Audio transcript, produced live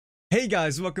Hey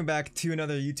guys, welcome back to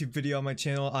another YouTube video on my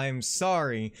channel. I am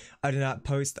sorry I did not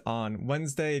post on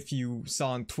Wednesday. If you saw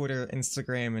on Twitter,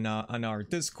 Instagram, and on our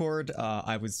Discord,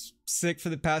 I was sick for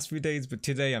the past few days, but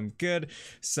today I'm good.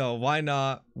 So why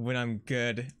not, when I'm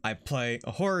good, I play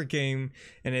a horror game,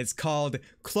 and it's called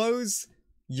Close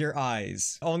Your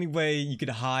Eyes. Only way you could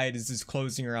hide is just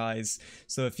closing your eyes.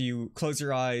 So if you close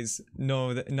your eyes,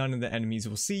 know that none of the enemies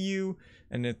will see you,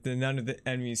 and if none of the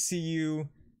enemies see you,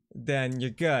 then you're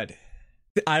good.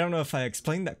 I don't know if I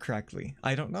explained that correctly.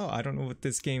 I don't know what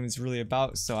this game is really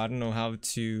about, so I don't know how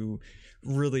to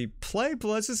really play, but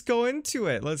let's just go into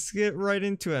it. Let's get right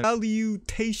into it.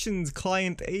 Salutations,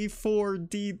 client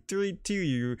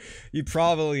A4D32. You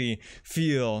probably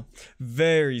feel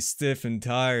very stiff and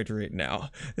tired right now.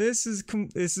 This is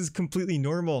completely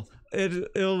normal.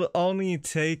 It'll only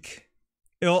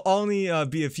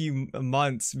be a few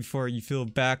months before you feel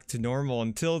back to normal.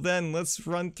 Until then, let's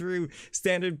run through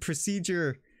standard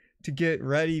procedure to get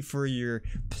ready for your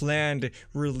planned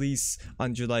release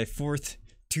on July 4th,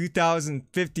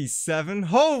 2057.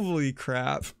 Holy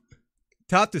crap.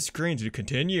 Tap the screen to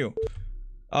continue.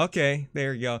 Okay,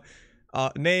 there you go.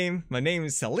 My name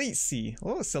is Celeste.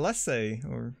 Oh, Celeste.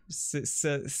 Or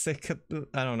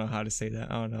I don't know how to say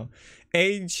that. I don't know.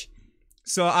 Age.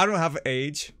 So I don't have an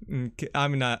age. I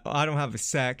don't have a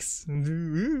sex.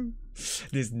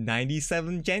 There's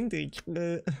 97 genders.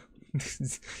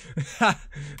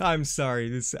 I'm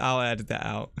sorry. I'll edit that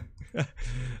out.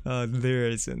 There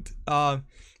isn't.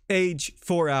 Age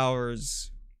 4 hours.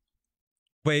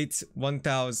 Weight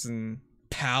 1,000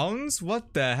 pounds.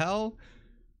 What the hell?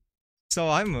 So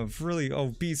I'm a really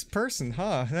obese person,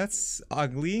 huh? That's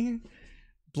ugly.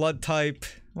 Blood type.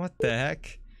 What the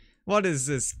heck? What is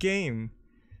this game?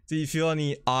 Do you feel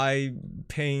any eye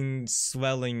pain,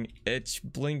 swelling, itch?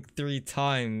 Blink 3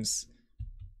 times.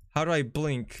 How do I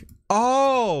blink?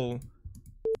 Oh!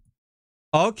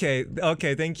 Okay,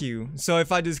 thank you. So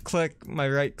if I just click my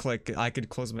right click, I could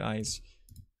close my eyes.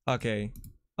 Okay.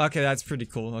 Okay, that's pretty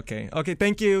cool. Okay,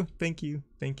 thank you.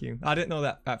 I didn't know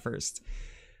that at first.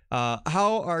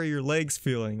 How are your legs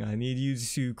feeling? I need you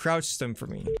to crouch them for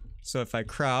me. So if I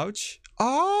crouch...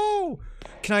 Oh!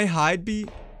 Can I hide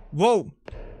Whoa!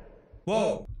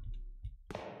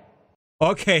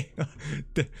 Okay.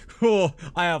 Cool.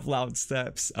 I have loud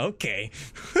steps. Okay.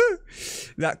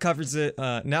 That covers it.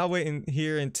 Now wait in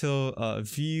here until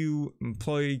view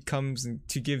employee comes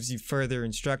to gives you further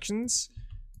instructions.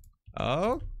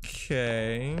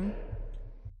 Okay.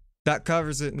 That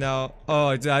covers it now.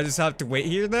 Oh, do I just have to wait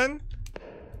here then?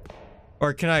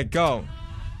 Or can I go?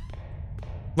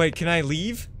 Wait, can I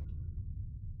leave?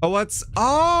 Oh, what's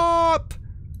up?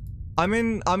 I'm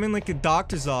in like a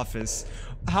doctor's office.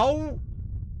 How?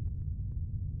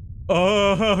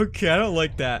 Oh, okay, I don't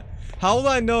like that. How will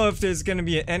I know if there's gonna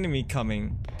be an enemy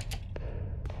coming?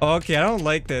 Okay, I don't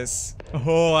like this.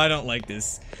 Oh, I don't like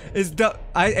this. I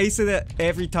say that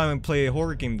every time I play a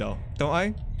horror game though, don't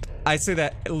I? I say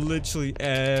that literally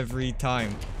every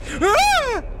time.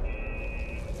 Ah!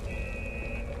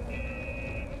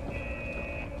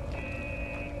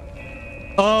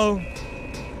 Oh.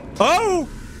 Oh!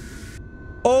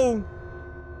 Oh!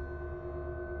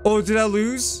 Oh, did I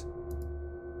lose?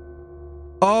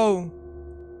 Oh.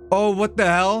 Oh, what the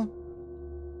hell?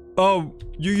 Oh,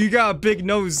 you got a big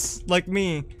nose like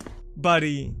me,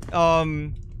 buddy.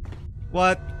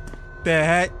 What the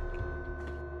heck?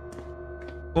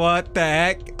 What the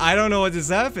heck? I don't know what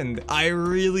just happened. I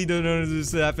really don't know what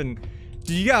just happened.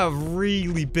 Dude, you got a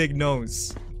really big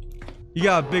nose. You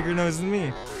got a bigger nose than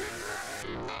me.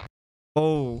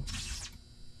 Oh.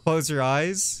 Close your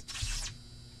eyes.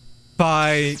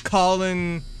 By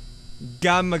Colin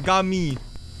Gamagami.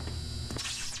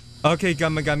 Okay,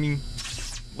 Gamagami.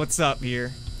 What's up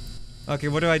here? Okay,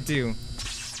 what do I do?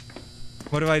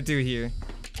 What do I do here?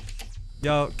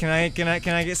 Yo, can I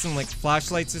get some like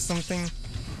flashlights or something?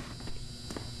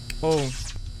 Oh.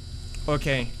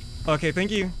 Okay. Okay, thank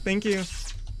you.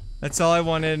 That's all I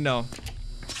wanted to know.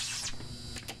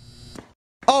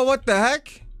 Oh, what the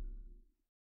heck?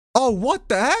 Oh, what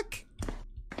the heck?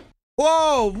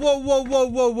 Whoa.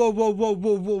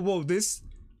 This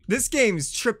game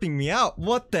is tripping me out.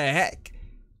 What the heck?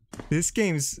 This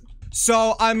game's...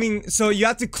 So, I mean, so you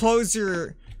have to close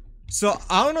your... So,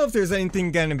 I don't know if there's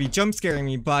anything gonna be jump scaring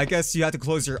me, but I guess you have to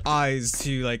close your eyes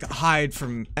to, like, hide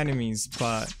from enemies,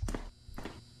 but...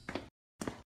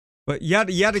 But yet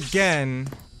again...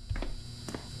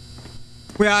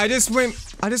 Wait, I just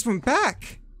went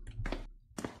back.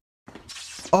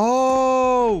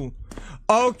 Oh,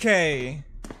 okay.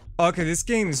 Okay, this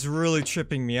game is really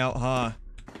tripping me out, huh?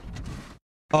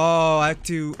 Oh, I have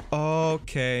to...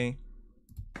 Okay.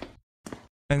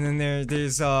 And then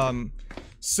there's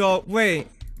so wait,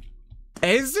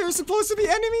 is there supposed to be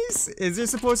enemies? Is there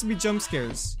supposed to be jump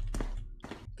scares?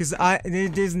 Because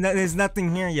there's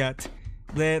nothing here yet.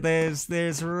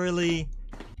 There's really,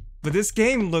 but this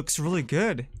game looks really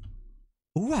good.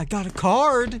 Ooh, I got a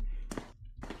card.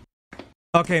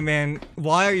 Okay, man,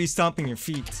 why are you stomping your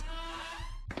feet?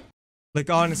 Like,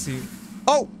 honestly.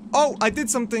 Oh, I did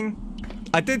something.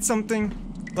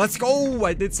 Let's go.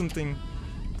 I did something.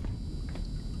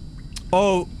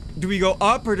 Oh, do we go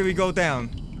up or do we go down?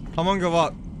 I'm gonna go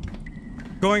up.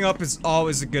 Going up is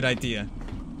always a good idea.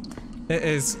 It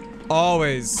is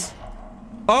always.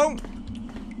 Oh,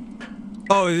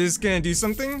 is this gonna do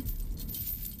something?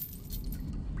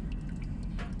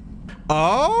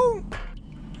 Oh,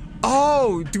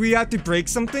 do we have to break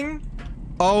something?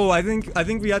 Oh, I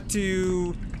think we have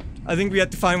to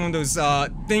find one of those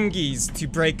thingies to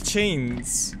break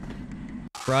chains.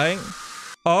 Right?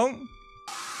 Oh.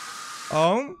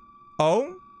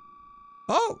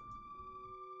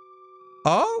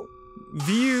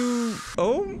 View.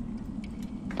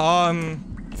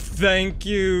 Thank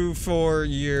you for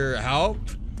your help.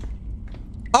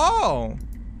 Oh.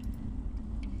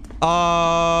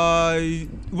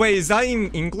 Wait, is that in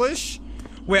English?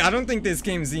 Wait, I don't think this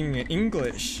game is even in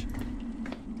English.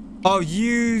 Oh,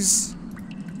 use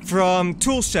from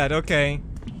toolshed, okay.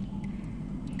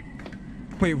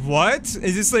 Wait, what?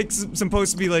 Is this like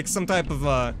supposed to be like some type of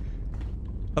a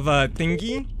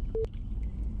thingy?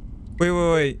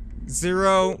 Wait.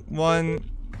 0, 1,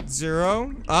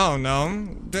 0? I don't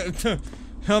know.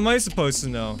 How am I supposed to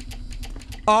know?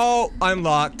 Oh, I'm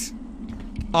locked.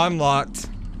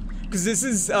 Because this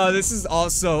is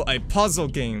also a puzzle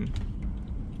game.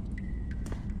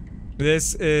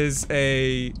 This is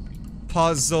a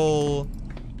puzzle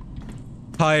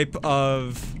type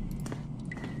of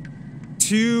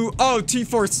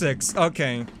T46.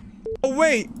 Okay. Oh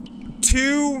wait,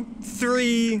 2,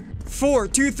 3, 4.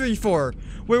 2, 3, 4.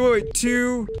 Wait.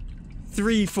 2,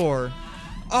 3, 4.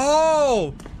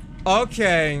 Oh,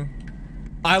 okay.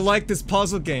 I like this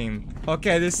puzzle game.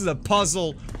 Okay, this is a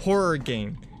puzzle horror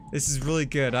game. This is really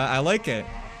good. I like it.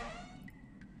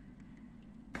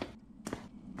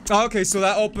 Okay, so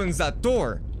that opens that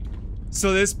door.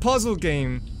 So this puzzle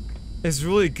game is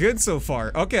really good so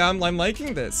far. Okay, I'm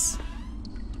liking this.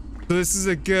 So this is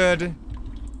a good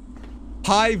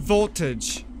high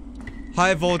voltage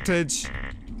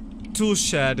tool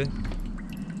shed.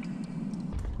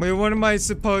 Wait, what am I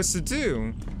supposed to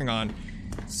do? Hang on.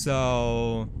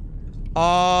 So,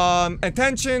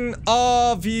 attention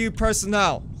all view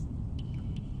personnel.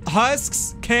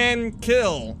 Husks can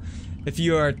kill. If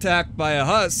you are attacked by a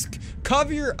husk,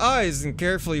 cover your eyes and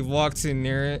carefully walk to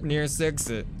nearest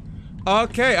exit.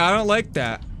 Okay, I don't like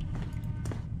that.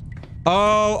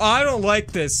 Oh, I don't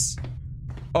like this.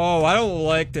 Oh, I don't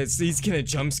like this. He's gonna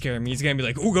jump scare me. He's gonna be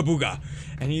like, ooga booga.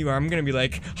 And I'm gonna be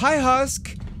like, hi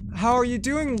Husk. How are you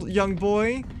doing, young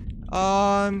boy?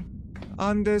 I'm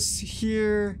just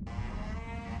here.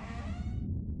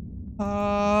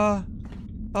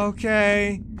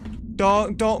 Okay.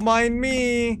 Don't mind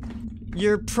me.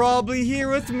 You're probably here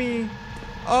with me.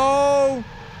 Oh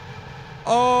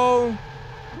no.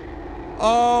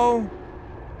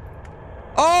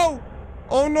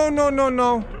 Oh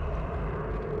no.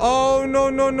 Oh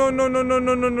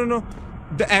no.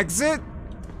 The exit?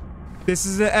 This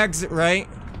is the exit, right?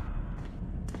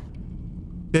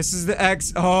 This is the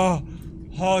exit. Oh,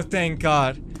 thank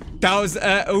God. That was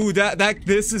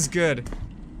this is good.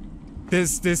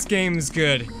 This game is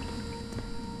good.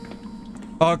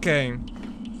 Okay.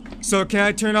 So can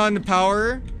I turn on the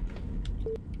power?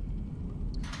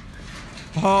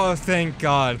 Oh, thank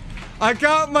God. I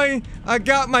got my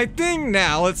thing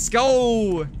now. Let's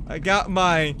go. I got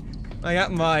my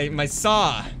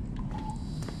saw.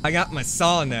 I got my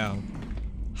saw now.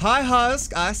 Hi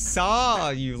Husk, I saw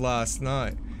you last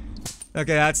night.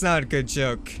 Okay, that's not a good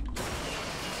joke.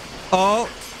 Oh,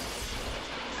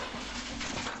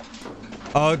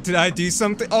 did I do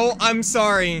something? Oh, I'm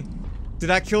sorry.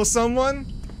 Did I kill someone?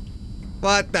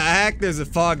 What the heck? There's a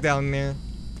fog down there.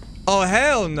 Oh,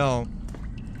 hell no.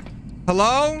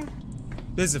 Hello?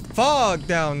 There's a fog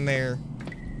down there.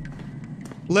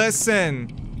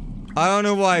 Listen. I don't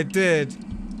know what I did.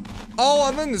 Oh,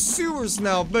 I'm in the sewers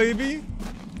now, baby.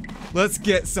 Let's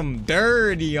get some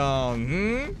dirty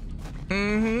on,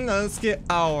 let's get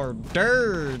our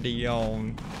dirty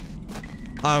on.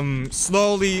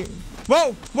 Slowly.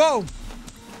 Whoa!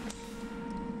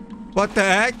 What the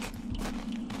heck?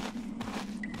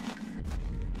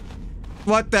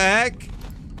 What the heck?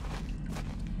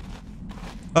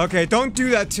 Okay, don't do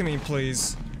that to me,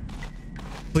 please.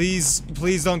 Please,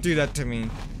 please don't do that to me.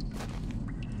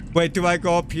 Wait, do I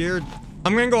go up here?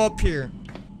 I'm gonna go up here.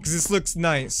 Because this looks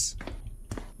nice.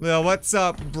 Well, what's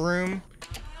up, broom?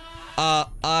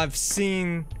 I've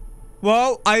seen...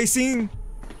 Whoa, I seen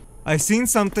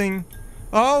something.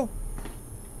 Oh!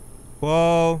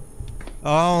 Whoa. Oh,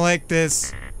 I don't like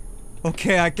this.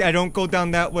 Okay, I don't go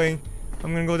down that way.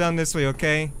 I'm gonna go down this way,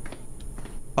 okay?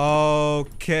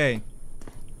 Okay.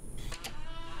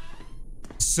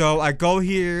 So, I go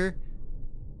here.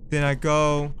 Then I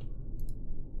go...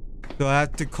 So I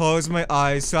have to close my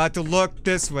eyes. So I have to look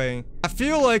this way. I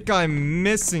feel like I'm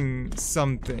missing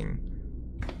something.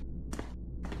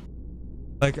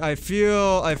 Like, I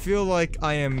feel like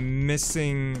I am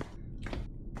missing...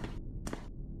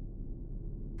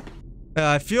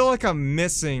 I feel like I'm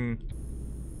missing...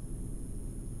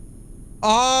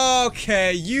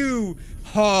 Okay, you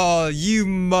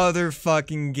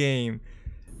motherfucking game.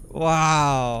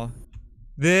 Wow.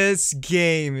 This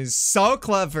game is so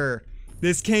clever.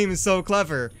 This game is so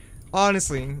clever.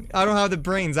 Honestly, I don't have the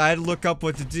brains. I had to look up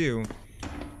what to do.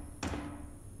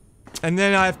 And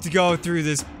then I have to go through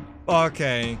this.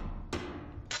 Okay.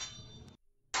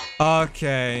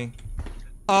 Okay.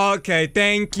 Okay,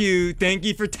 thank you. Thank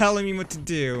you for telling me what to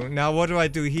do. Now what do I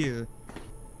do here?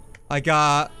 I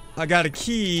got a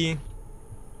key.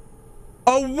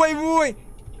 Oh, wait.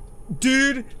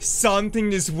 Dude,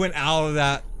 something just went out of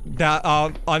that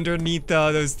underneath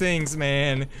those things,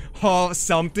 man. Oh,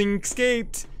 something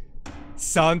escaped.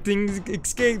 Something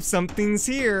escaped. Something's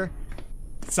here.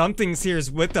 Something's here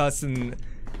is with us, and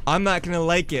I'm not gonna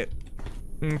like it.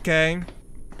 Okay?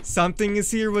 Something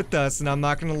is here with us, and I'm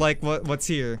not gonna like what's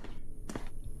here.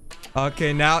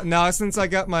 Okay, now since I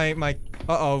got my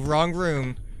uh-oh, wrong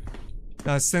room.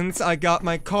 Now since I got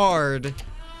my card,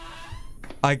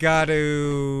 I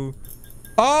gotta...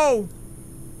 Oh!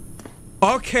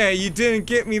 Okay, you didn't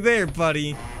get me there,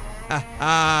 buddy.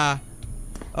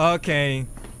 Okay.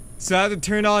 So I have to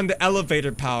turn on the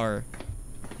elevator power.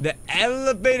 The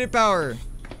elevator power!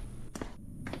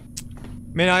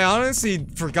 Man, I honestly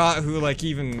forgot who, like,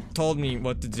 even told me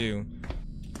what to do.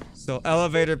 So,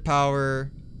 elevator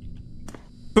power.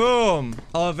 Boom!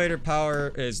 Elevator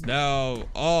power is now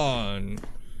on.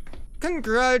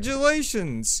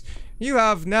 Congratulations! You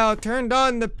have now turned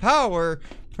on the power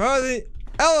for the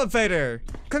elevator!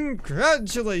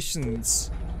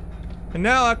 Congratulations! And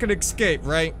now I can escape,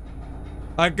 right?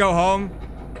 I go home.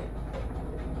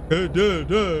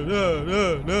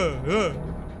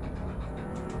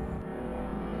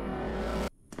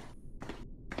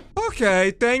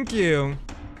 Okay, thank you.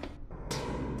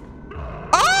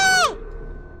 Ah!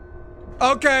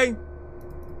 Okay.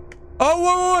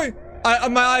 Oh, wait.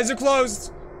 My eyes are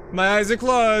closed. My eyes are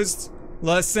closed.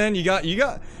 Listen, he had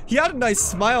a nice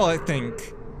smile, I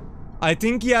think. I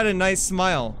think he had a nice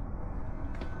smile.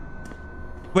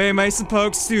 Wait, am I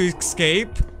supposed to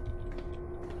escape?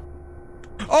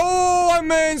 Oh,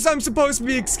 I'm supposed to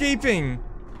be escaping.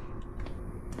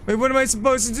 Wait, what am I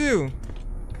supposed to do?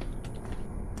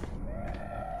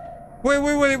 Wait,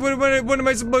 what am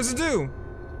I supposed to do?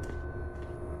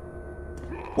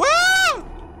 What?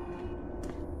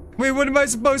 Wait, what am I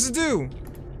supposed to do?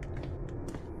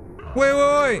 Wait,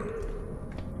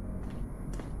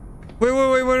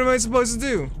 what am I supposed to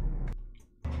do?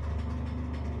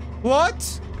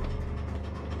 What?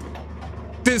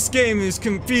 This game is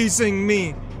confusing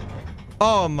me.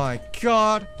 Oh my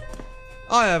god.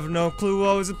 I have no clue what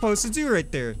I was supposed to do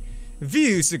right there.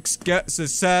 View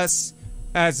success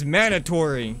as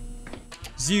mandatory.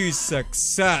 View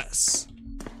success.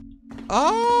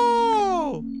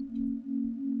 Oh.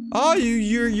 Oh,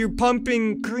 you're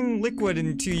pumping green liquid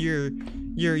into your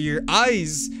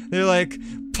eyes. They're like,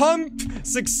 pump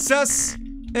success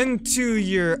into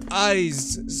your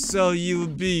eyes so you'll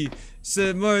be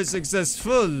more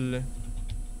successful.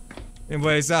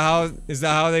 Anyway, is that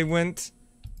how they went?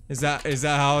 Is that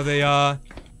how they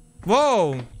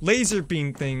whoa, laser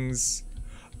beam things.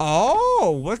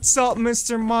 Oh, what's up,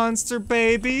 Mr. Monster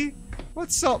baby?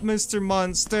 What's up, Mr.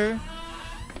 Monster?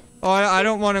 Oh, I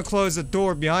don't want to close the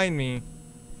door behind me.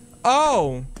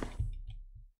 Oh.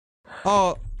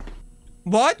 Oh.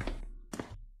 What?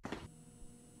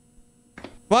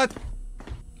 What?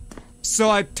 So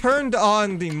I turned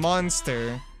on the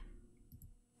monster.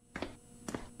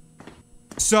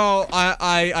 So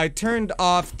I turned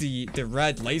off the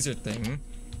red laser thing.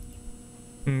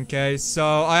 Okay,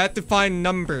 so I have to find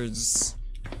numbers.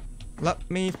 Let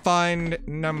me find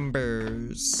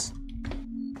numbers.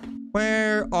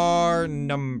 Where are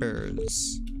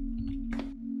numbers?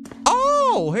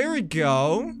 Oh, here we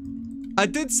go. I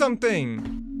did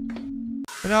something.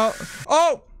 Now,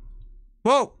 oh!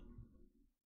 Whoa!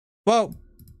 Whoa!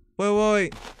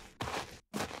 Wait.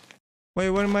 Wait,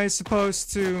 what am I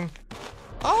supposed to...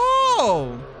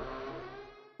 Oh!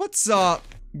 What's up?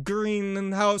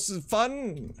 Green House of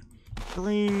Fun?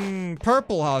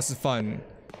 Purple House of Fun.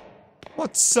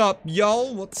 What's up,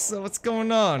 y'all? What's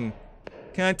going on?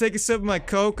 Can I take a sip of my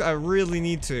Coke? I really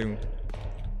need to.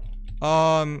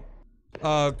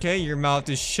 Okay, your mouth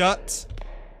is shut.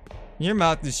 Your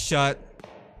mouth is shut.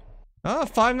 Oh,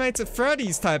 Five Nights at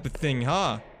Freddy's type of thing,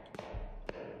 huh?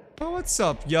 Oh, what's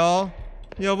up, y'all?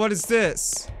 Yo, what is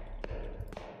this?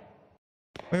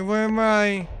 Wait, where am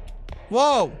I?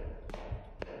 Whoa!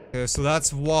 Okay, so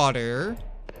that's water.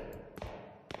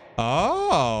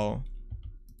 Oh.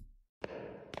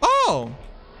 Oh!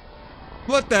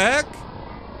 What the heck?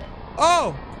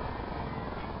 Oh!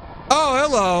 Oh,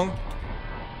 hello!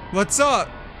 What's up?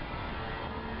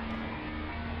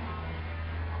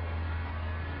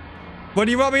 What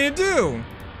do you want me to do?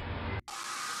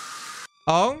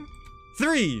 Oh?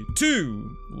 3,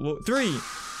 2, 3.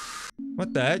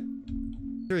 What the heck?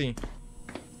 3,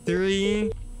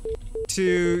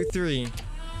 2, 3.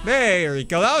 There we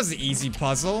go. That was an easy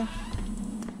puzzle.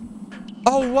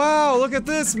 Oh wow! Look at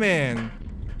this, man.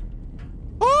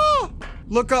 Oh!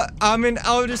 Look, I'm in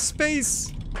outer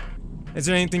space. Is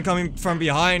there anything coming from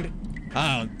behind?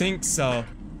 I don't think so.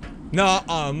 Not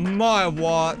on my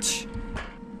watch.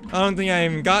 I don't think I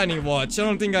even got any watch. I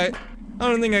don't think I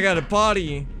got a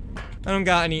body. I don't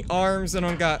got any arms. I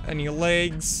don't got any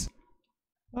legs.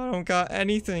 I don't got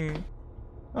anything.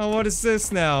 Oh, what is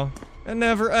this now? It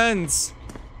never ends.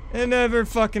 It never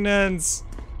fucking ends.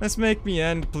 Let's make me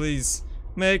end, please.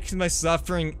 Make my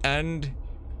suffering end.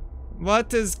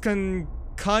 What is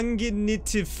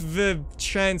cognitive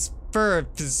transfer?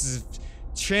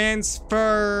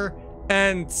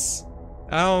 Transference.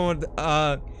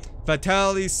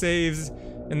 Vitality saves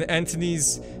in the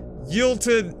entity's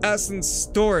yielded essence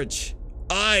storage.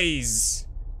 Eyes.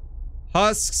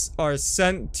 Husks are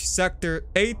sent to Sector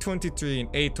A23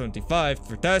 and A25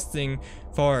 for testing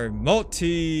for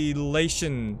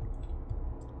mutilation.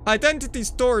 Identity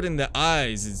stored in the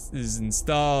eyes is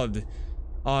installed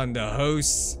on the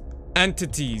host's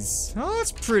entities. Oh,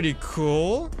 that's pretty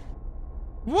cool.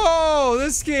 Whoa,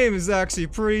 this game is actually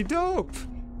pretty dope.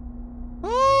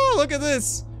 Oh, look at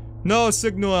this. No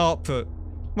signal output.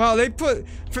 Wow, they put,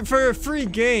 for a free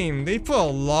game, they put a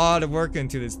lot of work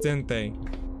into this, didn't they?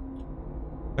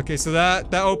 Okay, so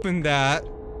that opened that.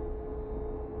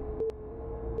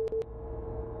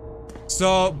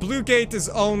 So, blue gate is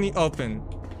only open.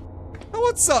 Oh,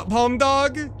 what's up, home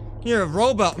dog? You're a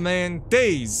robot, man.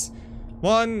 Days.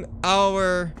 1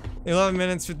 hour, 11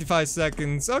 minutes, 55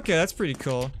 seconds. Okay, that's pretty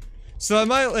cool. So am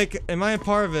I a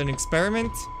part of an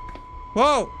experiment?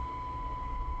 Whoa!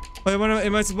 Wait,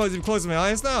 am I supposed to be closing my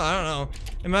eyes now? I don't know.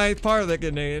 Am I part of like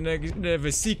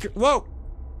a secret? Whoa!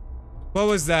 What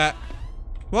was that?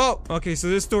 Whoa! Okay, so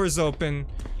this door is open.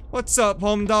 What's up,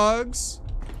 home dogs?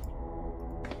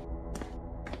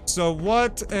 So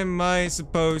what am I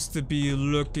supposed to be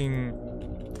looking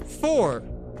for?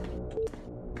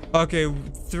 Okay,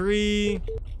 3.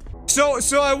 So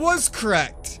I was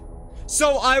correct.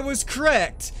 So I was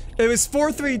correct. It was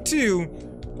 432,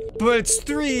 but it's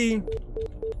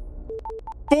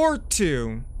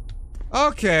 342.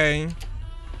 Okay.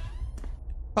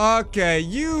 Okay,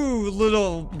 you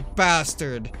little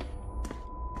bastard.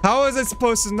 How was I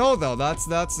supposed to know though? That's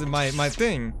my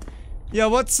thing. Yeah,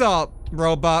 what's up,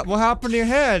 robot? What happened to your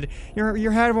head?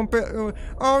 Your head won't be.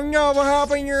 Oh no! What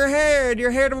happened to your head?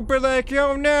 Your head will be like,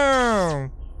 oh no,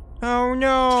 oh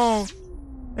no.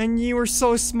 And you were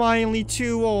so smiley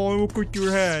too. Oh, look at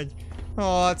your head.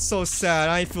 Oh, that's so sad.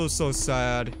 I feel so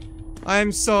sad. I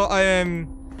saw a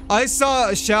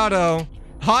shadow.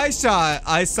 I saw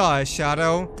a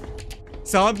shadow.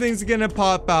 Something's gonna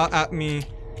pop out at me.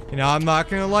 You know, I'm not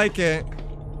gonna like it.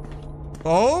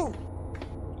 Oh?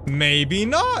 Maybe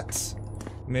not.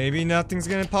 Maybe nothing's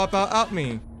gonna pop out at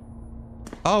me.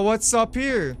 Oh, what's up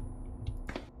here?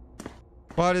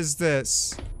 What is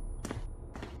this?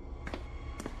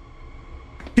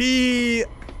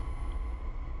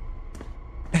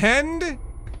 Hand?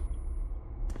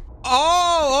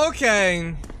 Oh,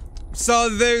 okay. So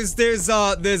there's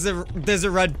a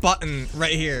red button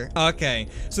right here. Okay.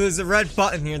 So there's a red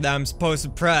button here that I'm supposed to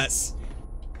press.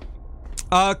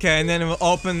 Okay, and then it will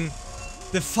open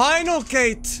the final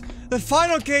gate. The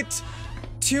final gate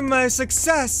to my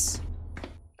success.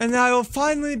 And I will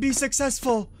finally be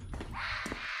successful.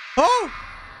 Oh!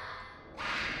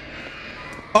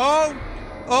 Oh!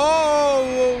 Oh!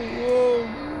 Oh!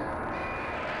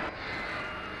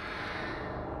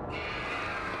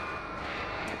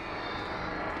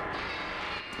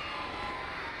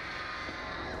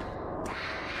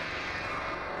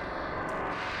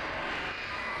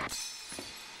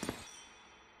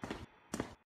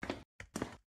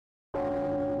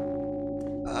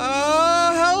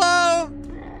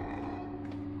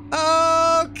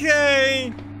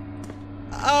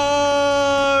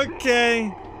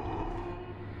 Okay.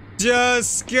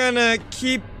 Just gonna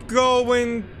keep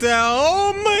going down.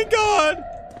 Oh my god.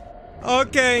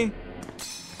 Okay.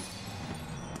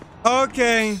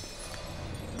 Okay.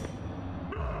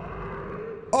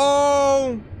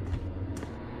 Oh.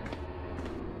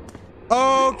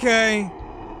 Okay.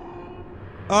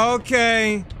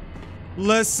 Okay.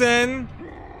 Listen.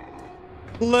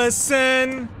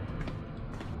 Listen.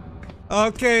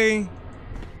 Okay.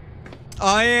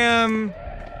 I am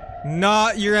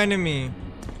not your enemy.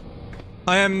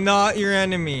 I am not your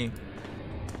enemy.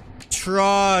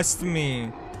 Trust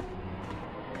me.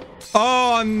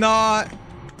 Oh, I'm not.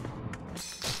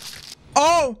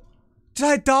 Oh! Did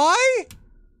I die?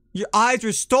 Your eyes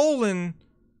were stolen.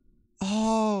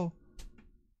 Oh.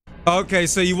 Okay,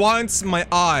 so he wants my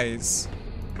eyes.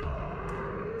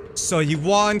 So he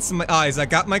wants my eyes. I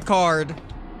got my card.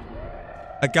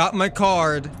 I got my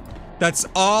card. That's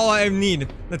all I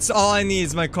need. That's all I need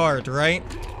is my card, right?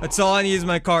 That's all I need is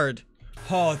my card.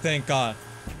 Oh, thank God.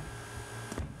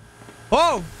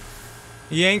 Oh!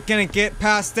 You ain't gonna get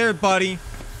past there, buddy.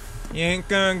 You ain't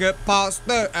gonna get past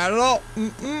there at all.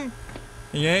 You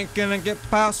ain't gonna get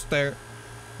past there.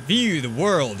 View the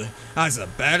world as a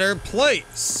better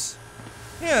place.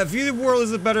 Yeah, view the world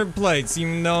as a better place,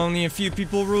 even though only a few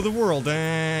people rule the world.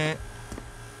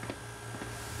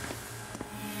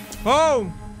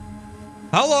 Oh!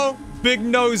 Hello,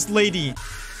 big-nosed lady.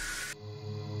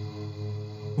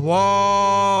 Whoa!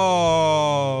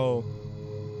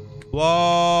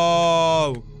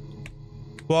 Whoa!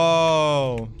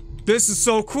 Whoa! This is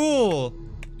so cool!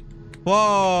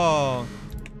 Whoa!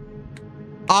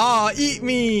 Ah, eat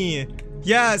me!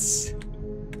 Yes!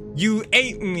 You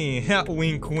ate me!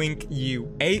 Wink, wink,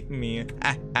 you ate me.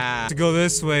 To go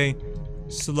this way.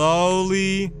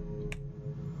 Slowly,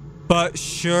 but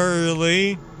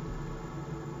surely.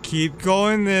 Keep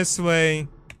going this way.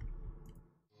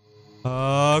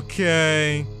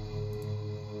 Okay.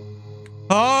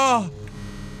 Oh!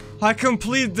 I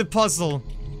completed the puzzle.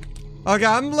 Okay,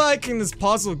 I'm liking this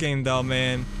puzzle game though,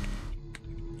 man.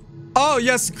 Oh,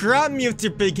 yes, grab me with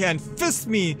your big hand. Fist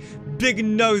me, big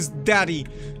nose daddy.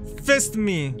 Fist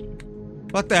me.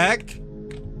 What the heck?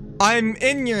 I'm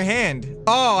in your hand.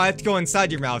 Oh, I have to go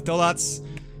inside your mouth. Oh, that's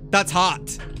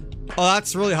hot. Oh,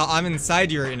 that's really hot. I'm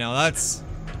inside you right now. That's...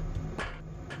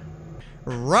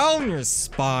 Around your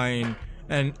spine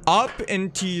and up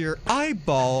into your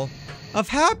eyeball of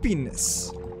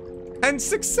happiness and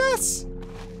success.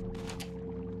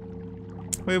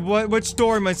 Wait, which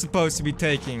door am I supposed to be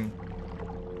taking?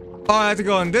 Oh, I have to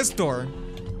go in this door.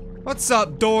 What's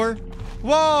up, door?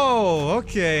 Whoa,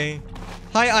 okay.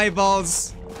 Hi,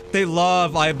 eyeballs. They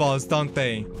love eyeballs, don't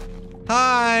they?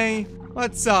 Hi.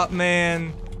 What's up,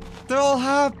 man? They're all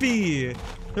happy.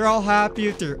 They're all happy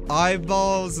with their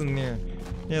eyeballs and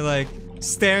you're like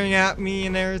staring at me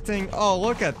and everything. Oh,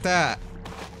 look at that.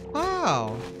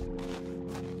 Wow.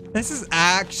 This is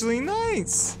actually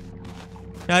nice.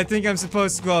 I think I'm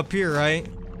supposed to go up here, right?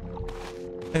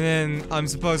 And then I'm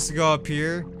supposed to go up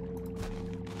here.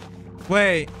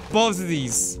 Wait, both of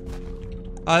these.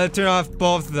 I have to turn off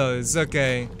both of those.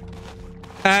 Okay.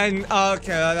 And okay,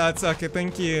 that's okay.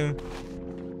 Thank you.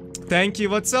 Thank you.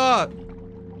 What's up?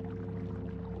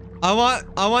 I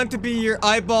want to be your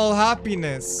eyeball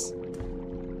happiness.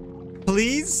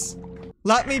 Please?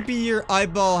 Let me be your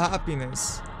eyeball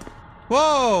happiness.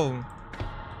 Whoa!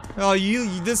 Oh,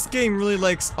 this game really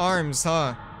likes arms,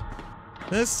 huh?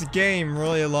 This game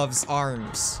really loves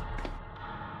arms.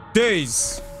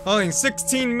 Days. Only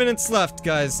 16 minutes left,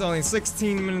 guys. Only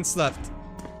 16 minutes left.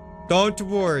 Don't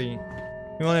worry.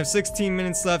 We only have 16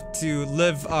 minutes left to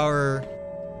live our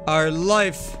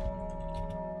life.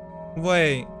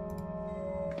 Wait.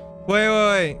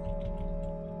 Wait.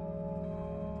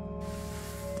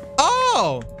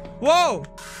 Oh! Whoa!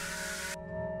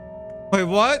 Wait,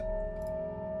 what?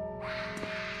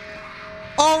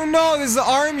 Oh no, there's an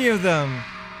army of them.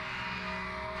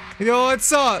 Yo,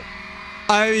 what's up?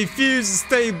 I refuse to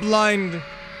stay blind.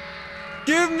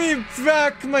 Give me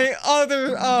back my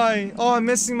other eye. Oh, I'm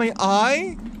missing my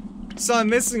eye? So I'm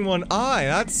missing one eye.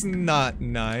 That's not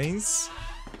nice.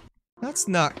 That's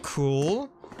not cool.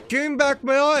 Give me back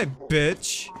my eye,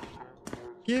 bitch.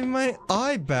 Give my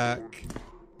eye back.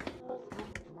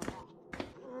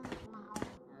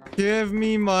 Give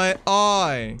me my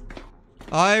eye.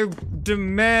 I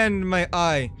demand my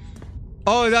eye.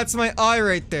 Oh, that's my eye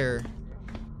right there.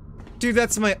 Dude,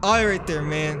 that's my eye right there,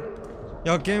 man.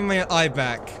 Yo, give me my eye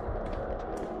back.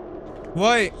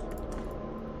 Wait.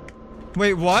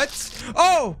 Wait, what?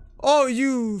 Oh! Oh,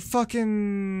 you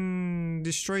fucking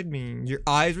destroyed me. Your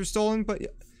eyes were stolen, but...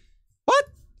 What?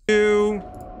 You...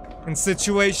 In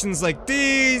situations like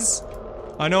these,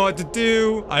 I know what to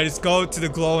do. I just go to the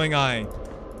glowing eye.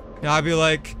 And I'll be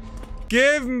like,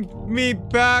 give me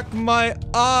back my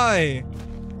eye.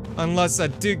 Unless I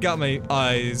do got my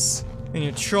eyes and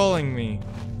you're trolling me.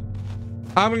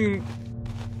 I mean,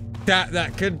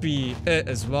 that could be it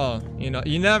as well. You know,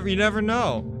 you never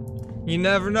know. You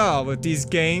never know with these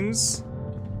games.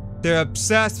 They're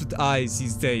obsessed with eyes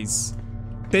these days.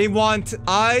 They want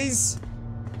eyes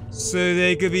so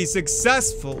they could be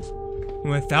successful.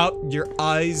 Without your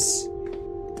eyes,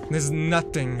 there's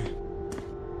nothing.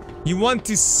 You want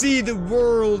to see the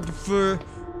world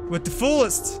with the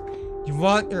fullest. You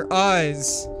want your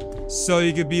eyes so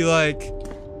you could be like,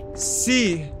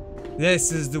 see,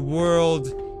 this is the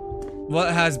world.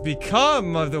 What has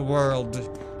become of the world?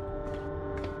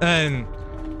 And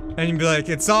you'd be like,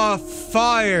 it's all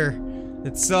fire.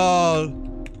 It's all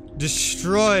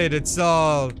destroyed. It's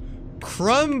all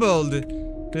crumbled.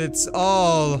 It's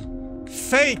all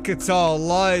fake. It's all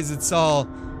lies. It's all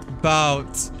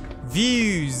about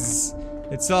views.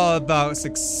 It's all about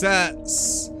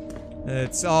success.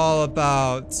 It's all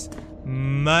about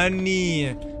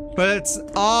money. But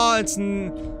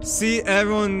see,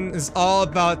 everyone is all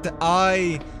about the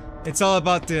eye. It's all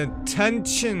about the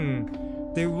attention.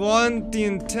 They want the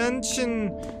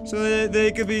attention so that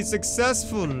they could be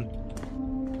successful.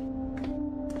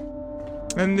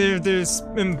 And there's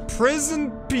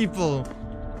imprisoned people.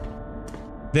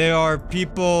 There are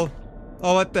people.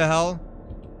 Oh, what the hell?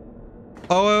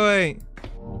 Oh, wait.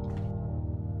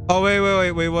 Oh, wait.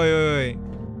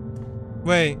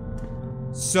 Wait.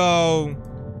 So.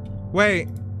 Wait.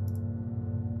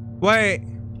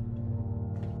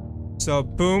 So,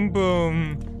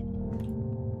 boom.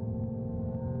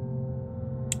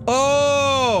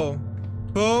 Oh!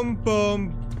 Boom.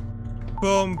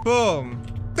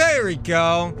 There we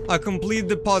go. I completed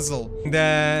the puzzle.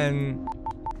 Then.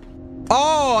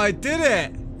 Oh, I did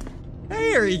it!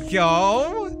 There we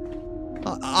go.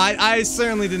 I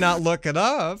certainly did not look it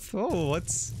up. Oh,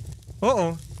 what's...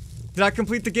 Uh-oh. Did I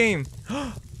complete the game?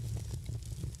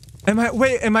 Am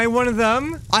I one of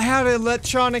them? I have an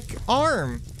electronic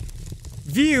arm.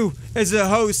 View as a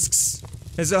host.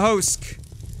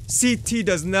 CT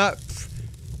does not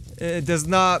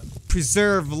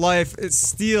preserve life.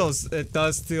 It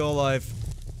does steal life.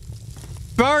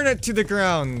 Burn it to the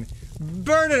ground.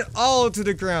 Burn it all to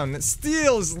the ground. It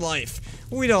steals life.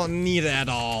 We don't need it at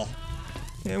all.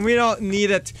 And we don't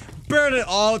need it. Burn it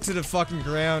all to the fucking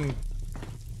ground.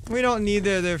 We don't need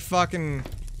their fucking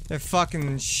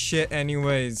shit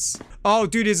anyways. Oh,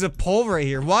 dude, there's a pole right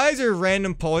here. Why is there a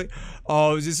random pole?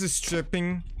 Oh, is this a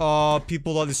stripping? Oh,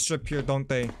 people love to strip here, don't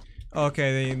they?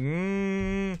 Okay,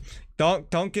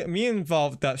 don't get me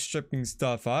involved with that stripping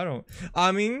stuff. I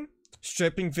mean,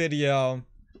 stripping video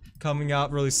coming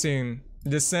out really soon.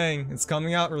 Just saying, it's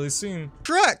coming out really soon.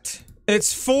 Correct.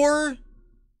 It's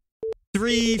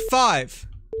 435,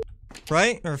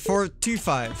 right? Or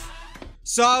 425.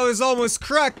 So I was almost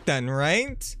correct then,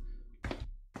 right?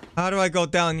 How do I go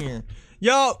down here?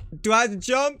 Yo, do I have to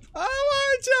jump? I don't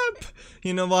want to jump.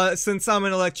 You know what? Since I'm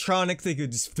an electronic, they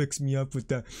could just fix me up with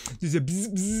that. Just a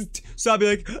bzz, bzz. So I'll be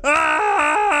like,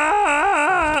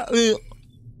 ah!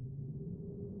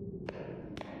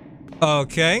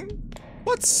 Okay.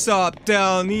 What's up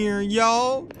down here,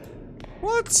 y'all?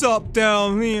 What's up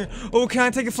down here? Oh, can I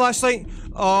take a flashlight?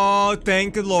 Oh,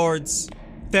 thank the lords.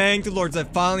 Thank the lords, I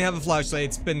finally have a flashlight.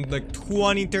 It's been like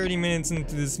 20-30 minutes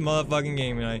into this motherfucking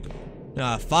game and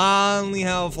I finally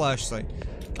have a flashlight.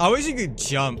 I wish you could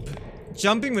jump.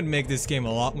 Jumping would make this game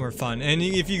a lot more fun. And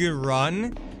if you could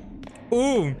run.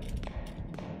 Ooh.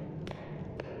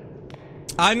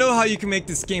 I know how you can make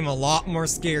this game a lot more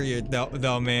scarier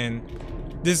though, man.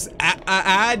 Just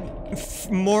add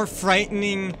more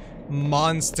frightening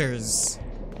monsters.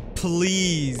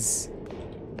 Please.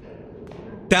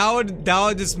 That would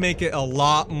just make it a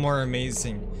lot more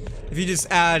amazing. If you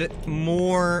just add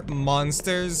more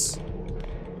monsters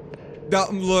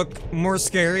that look more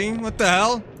scary. What the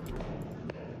hell?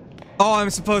 Oh, I'm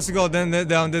supposed to go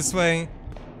down this way.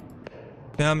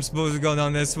 Then I'm supposed to go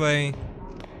down this way.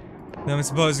 Then I'm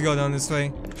supposed to go down this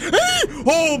way.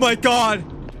 Oh my god!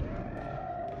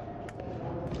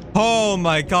 Oh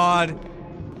my god!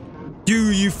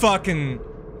 You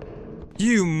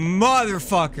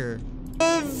motherfucker!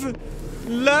 Live!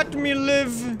 Let me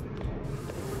live!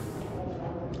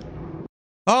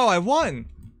 Oh, I won!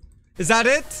 Is that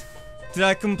it? Did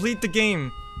I complete the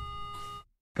game?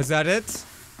 Is that it?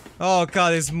 Oh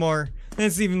god, there's more.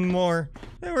 There's even more.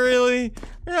 Really?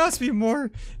 There has to be more.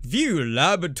 View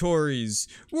laboratories.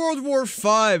 World War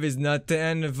V is not the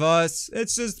end of us.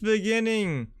 It's just the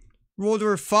beginning. World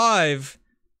War V.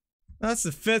 That's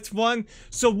the 5th one.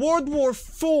 So World War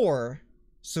IV.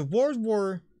 So World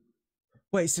War...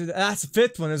 Wait, so that's the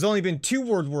 5th one. There's only been 2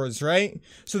 world wars, right?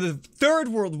 So the 3rd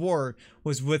World War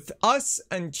was with us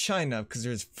and China, because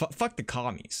there's... fuck the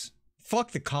commies.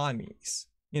 Fuck the commies.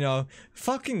 You know,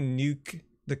 fucking nuke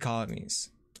the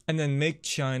commies. And then make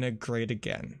China great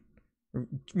again.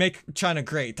 Make China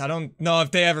great. I don't know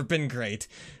if they ever been great.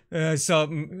 So,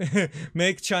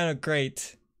 make China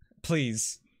great.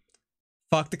 Please.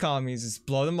 Fuck the commies, just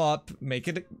blow them up, make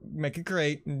it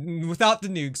great, without the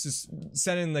nukes, just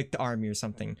send in like the army or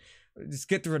something. Just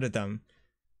get rid of them.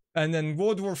 And then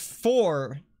World War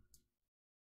IV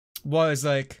was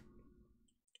like,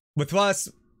 with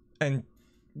us and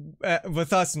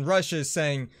Russia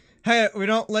saying, hey, we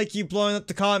don't like you blowing up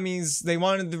the commies, they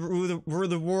wanted to rule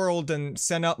the world and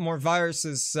send out more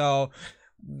viruses, so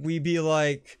we be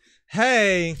like,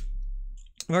 hey,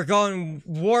 we're going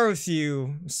war with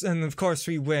you, and of course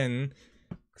we win,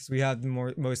 because we had the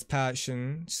most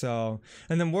passion, so...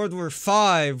 And then World War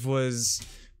V was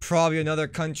probably another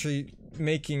country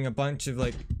making a bunch of,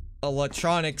 like,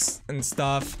 electronics and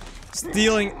stuff,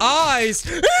 stealing eyes!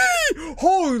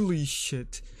 Holy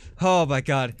shit! Oh my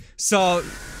god. So,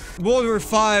 World War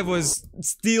V was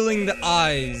stealing the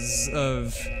eyes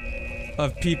of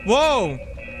people. Whoa!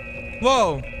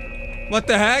 Whoa! What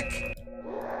the heck?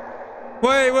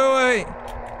 Wait.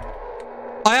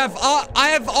 I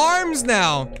have arms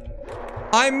now.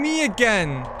 I'm me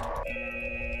again.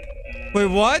 Wait,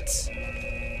 what?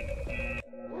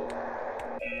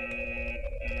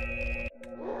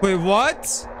 Wait,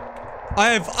 what? I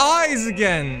have eyes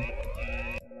again.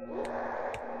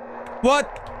 What?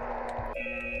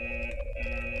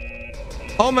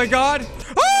 Oh my god.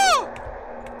 Oh!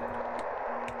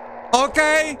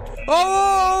 Okay.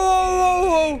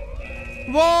 Oh!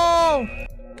 Whoa!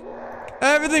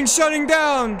 Everything's shutting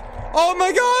down! Oh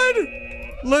my god!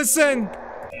 Listen!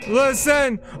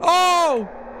 Listen! Oh!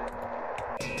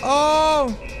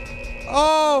 Oh!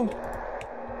 Oh!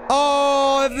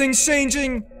 Oh! Everything's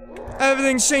changing!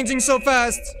 Everything's changing so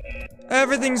fast!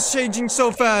 Everything's changing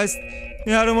so fast!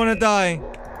 Yeah, I don't want to die.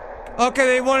 Okay,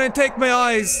 they want to take my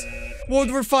eyes!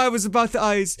 World War V was about the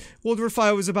eyes! World War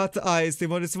V was about the eyes! They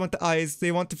want the eyes!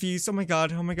 They want the views! Oh my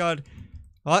god! Oh my god!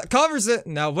 That covers it.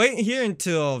 Now wait here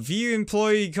until view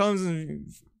employee comes and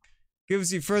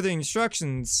gives you further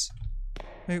instructions.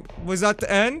 Wait, was that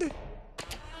the end?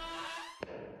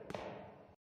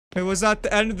 Wait, was that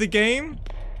the end of the game?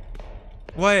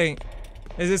 Wait,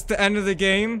 is this the end of the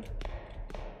game?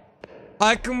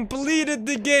 I completed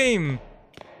the game.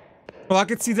 Oh, I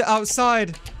can see the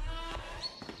outside.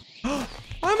 I'm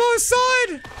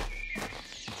outside.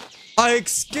 I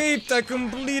escaped. I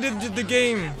completed the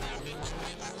game.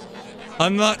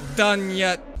 I'm not done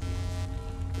yet.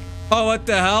 Oh, what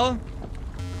the hell?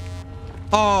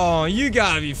 Oh, you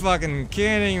gotta be fucking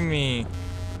kidding me.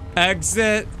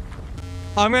 Exit.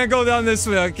 I'm gonna go down this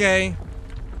way, okay?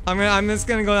 I'm just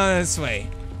gonna go down this way.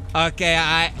 Okay,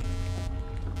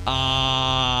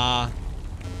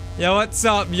 yeah, what's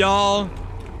up, y'all?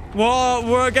 Well,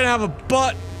 we're gonna have a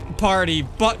butt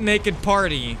naked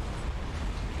party.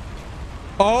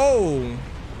 Oh.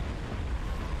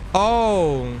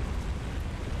 Oh.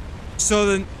 So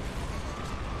the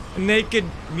naked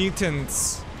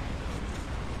mutants.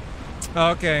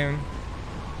 Okay.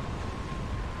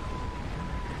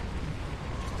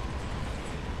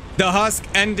 The husk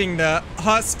ending. The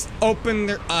husks open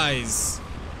their eyes.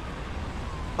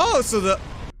 Oh, so the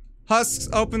husks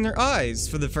open their eyes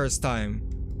for the first time.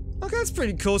 Okay, that's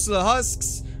pretty cool. So the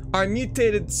husks are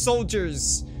mutated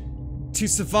soldiers to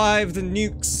survive the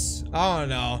nukes. I don't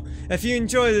know. If you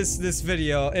enjoy this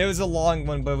video, it was a long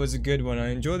one, but it was a good one. I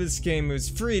enjoyed this game. It was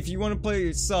free. If you want to play it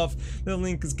yourself, the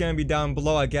link is gonna be down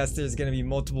below. I guess there's gonna be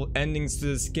multiple endings to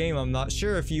this game. I'm not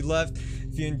sure. If you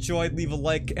enjoyed, leave a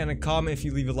like and a comment. If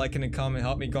you leave a like and a comment,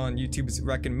 help me go on YouTube's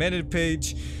recommended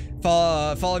page.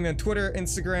 Follow me on Twitter,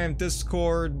 Instagram,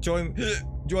 Discord. Join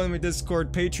my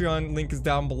Discord, Patreon. Link is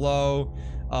down below.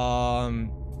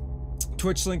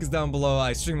 Twitch link is down below.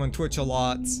 I stream on Twitch a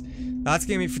lot. That's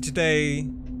gonna be for today.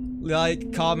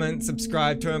 Like, comment,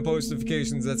 subscribe, turn on post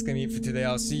notifications. That's gonna be it for today.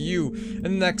 I'll see you in the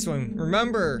next one.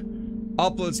 Remember,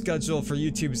 upload schedule for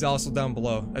YouTube is also down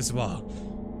below as well.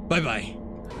 Bye bye.